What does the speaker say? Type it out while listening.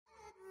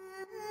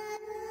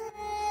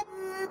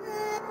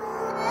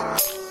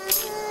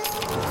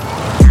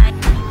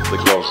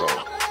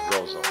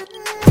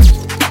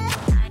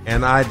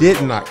and I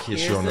did not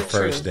kiss you on the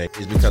first date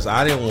is because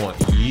I didn't want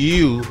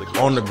you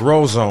on the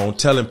grow zone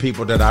telling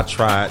people that I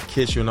tried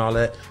kiss you and all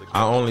that.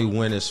 I only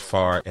went as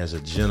far as a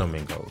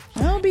gentleman goes.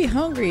 I don't be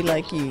hungry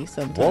like you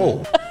sometimes.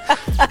 Whoa.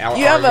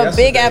 You have a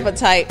big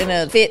appetite and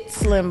a fit,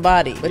 slim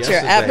body, but your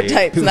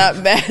appetite's not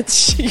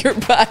match your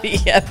body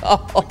at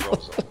all.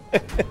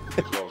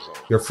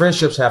 Your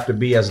friendships have to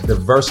be as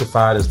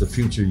diversified as the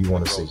future you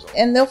want to see.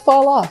 And they'll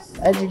fall off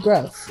as you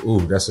grow. Ooh,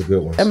 that's a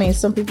good one. I mean,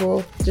 some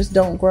people just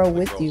don't grow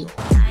with you.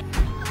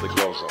 The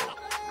Grow Zone.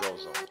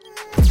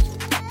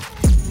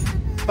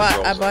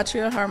 But I bought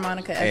you a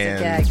harmonica as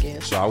a gag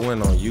gift. So I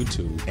went on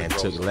YouTube and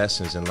took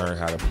lessons and learned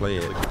how to play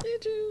it.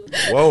 Did you?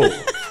 Whoa.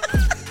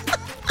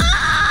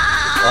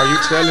 Are you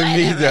telling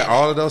me that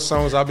all of those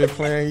songs I've been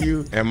playing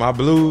you and my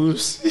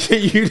blues,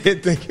 you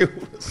didn't think it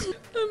was?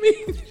 I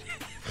mean...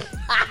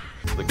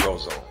 The Grow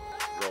Zone.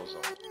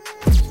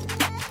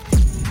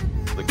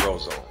 The Grow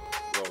Zone.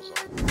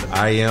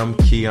 I am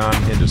Keon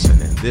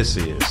Henderson, and this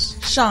is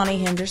Shawnee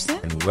Henderson.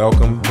 and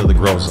welcome to the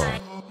Grow Zone.